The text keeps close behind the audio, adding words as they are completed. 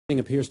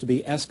Appears to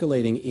be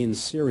escalating in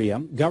Syria.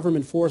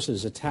 Government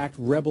forces attacked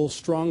rebel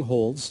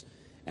strongholds,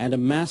 and a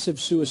massive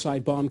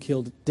suicide bomb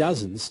killed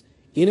dozens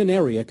in an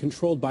area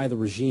controlled by the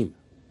regime.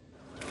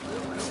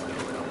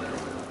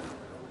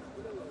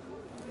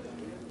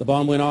 The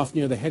bomb went off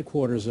near the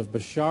headquarters of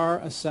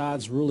Bashar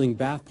Assad's ruling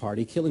Ba'ath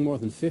Party, killing more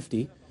than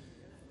 50.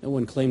 No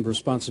one claimed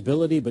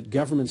responsibility, but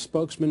government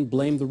spokesmen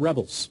blamed the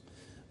rebels.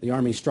 The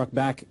army struck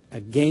back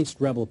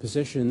against rebel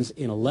positions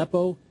in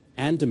Aleppo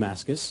and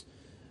Damascus.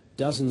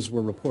 Dozens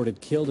were reported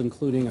killed,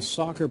 including a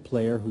soccer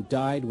player who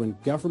died when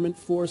government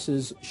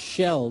forces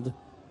shelled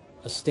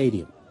a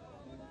stadium.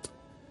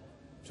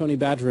 Tony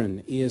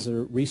Badran is a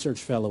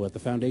research fellow at the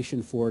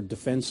Foundation for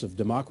Defense of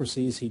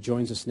Democracies. He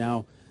joins us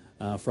now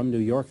from New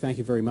York. Thank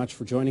you very much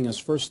for joining us.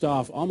 First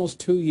off, almost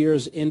 2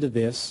 years into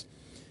this,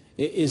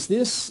 is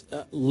this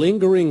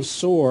lingering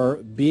sore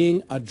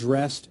being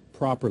addressed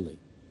properly?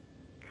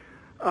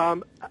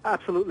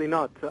 Absolutely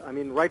not. I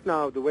mean, right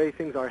now, the way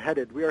things are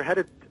headed, we are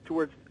headed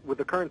towards, with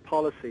the current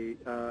policy,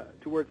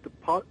 towards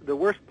the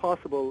worst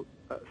possible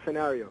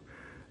scenario.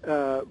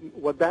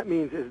 What that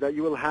means is that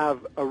you will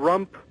have a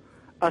rump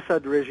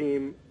Assad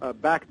regime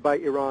backed by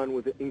Iran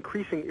with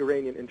increasing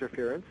Iranian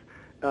interference.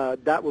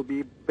 That will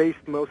be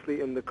based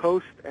mostly in the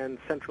coast and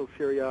central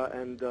Syria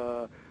and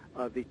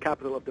the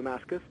capital of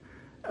Damascus.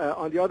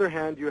 On the other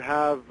hand, you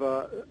have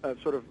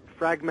sort of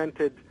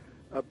fragmented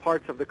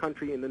parts of the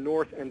country in the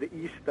north and the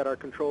east that are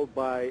controlled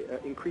by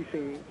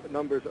increasing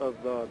numbers of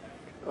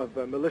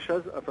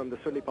militias from the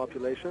Sunni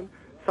population,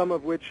 some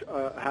of which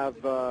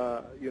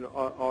are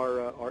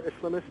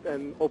Islamist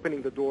and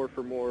opening the door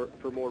for more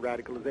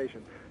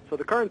radicalization. So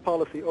the current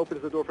policy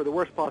opens the door for the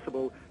worst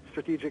possible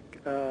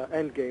strategic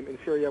endgame in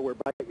Syria,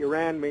 whereby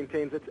Iran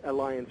maintains its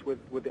alliance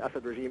with the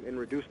Assad regime in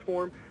reduced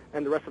form,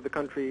 and the rest of the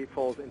country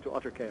falls into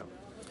utter chaos.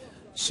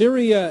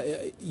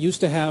 Syria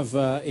used to have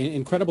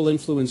incredible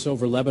influence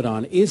over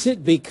Lebanon. Is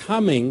it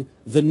becoming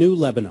the new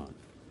Lebanon?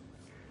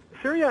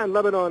 Syria and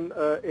Lebanon,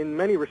 in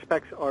many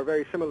respects, are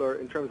very similar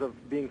in terms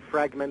of being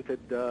fragmented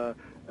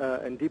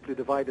and deeply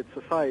divided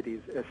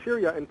societies.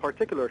 Syria, in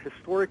particular,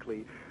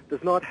 historically,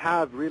 does not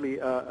have really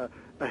a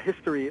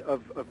history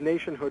of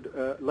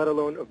nationhood, let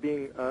alone of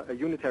being a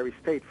unitary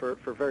state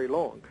for very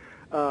long.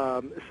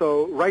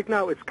 So right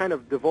now, it's kind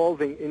of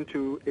devolving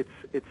into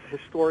its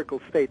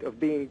historical state of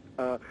being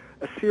a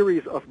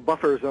series of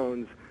buffer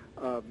zones,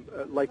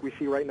 like we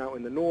see right now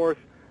in the north,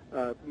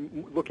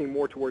 looking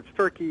more towards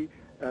Turkey,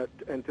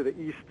 and to the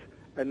east,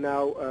 and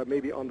now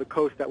maybe on the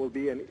coast that will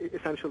be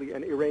essentially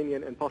an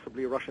Iranian and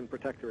possibly Russian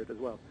protectorate as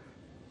well.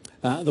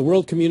 The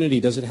world community,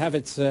 does it have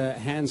its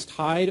hands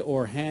tied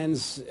or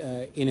hands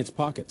in its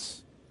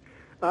pockets?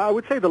 I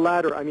would say the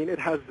latter. I mean, it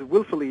has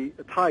willfully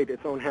tied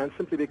its own hands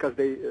simply because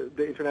the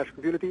international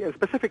community, and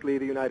specifically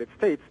the United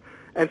States,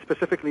 and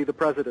specifically the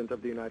President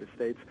of the United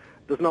States,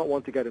 does not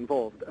want to get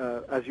involved.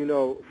 As you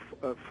know,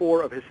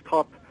 4 of his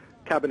top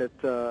cabinet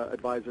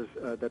advisors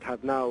that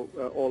have now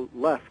all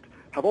left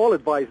have all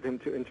advised him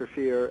to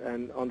interfere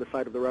and, on the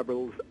side of the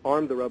rebels,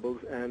 arm the rebels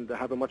and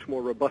have a much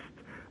more robust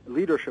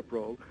leadership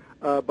role.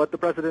 But the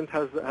president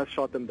has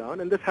shot them down,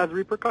 and this has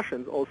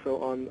repercussions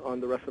also on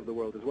the rest of the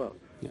world as well.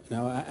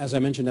 Now, as I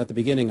mentioned at the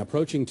beginning,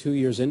 approaching 2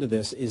 years into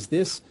this, is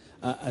this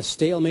a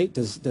stalemate?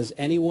 Does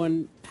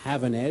anyone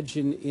have an edge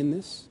in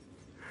this?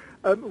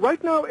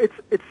 Right now,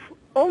 it's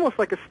almost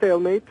like a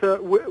stalemate.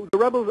 The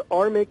rebels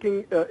are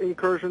making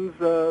incursions,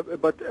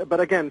 but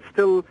again,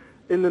 still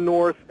in the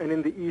north and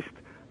in the east.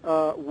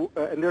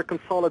 And they're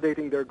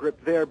consolidating their grip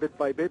there bit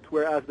by bit,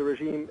 whereas the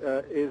regime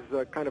is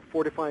kind of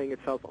fortifying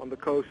itself on the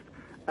coast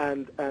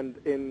and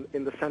in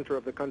the center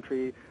of the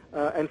country,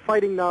 and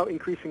fighting now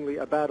increasingly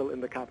a battle in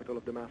the capital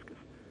of Damascus.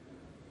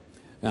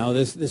 Now,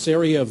 this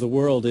area of the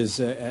world is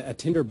a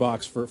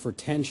tinderbox for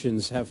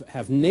tensions.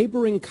 Have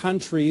neighboring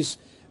countries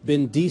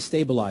been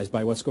destabilized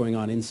by what's going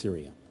on in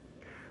Syria?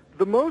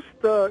 The most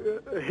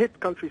hit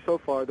country so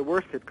far, the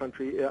worst hit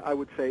country, I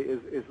would say,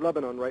 is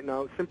Lebanon right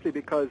now, simply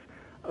because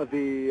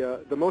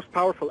the most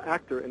powerful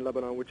actor in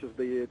Lebanon, which is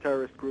the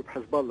terrorist group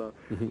Hezbollah,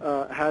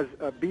 has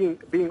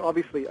being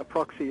obviously a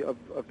proxy of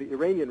the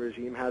Iranian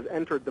regime, has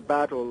entered the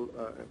battle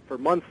for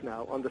months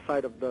now on the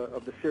side of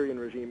the Syrian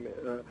regime,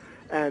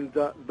 and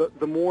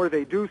the more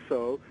they do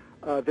so,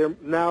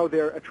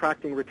 they're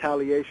attracting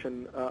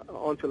retaliation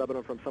onto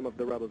Lebanon from some of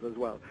the rebels as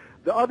well.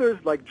 The others,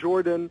 like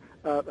Jordan,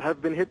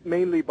 have been hit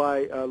mainly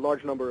by a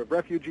large number of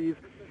refugees.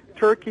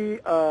 Turkey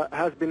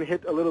has been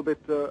hit a little bit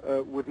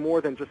with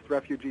more than just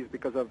refugees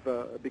because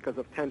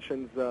of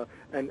tensions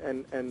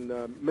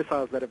and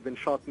missiles that have been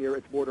shot near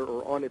its border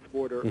or on its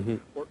border.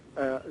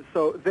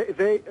 So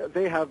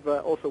they have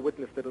also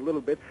witnessed it a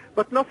little bit,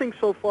 but nothing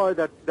so far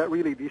that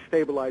really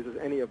destabilizes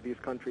any of these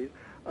countries.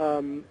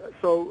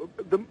 So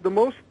the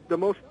most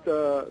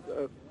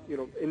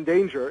in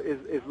danger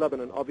is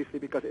Lebanon, obviously,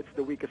 because it's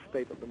the weakest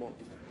state of them all.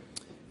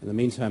 In the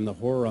meantime, the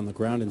horror on the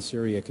ground in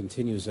Syria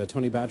continues.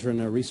 Tony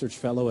Badran, a research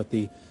fellow at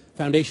the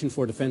Foundation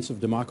for Defense of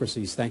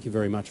Democracies, thank you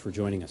very much for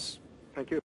joining us. Thank you.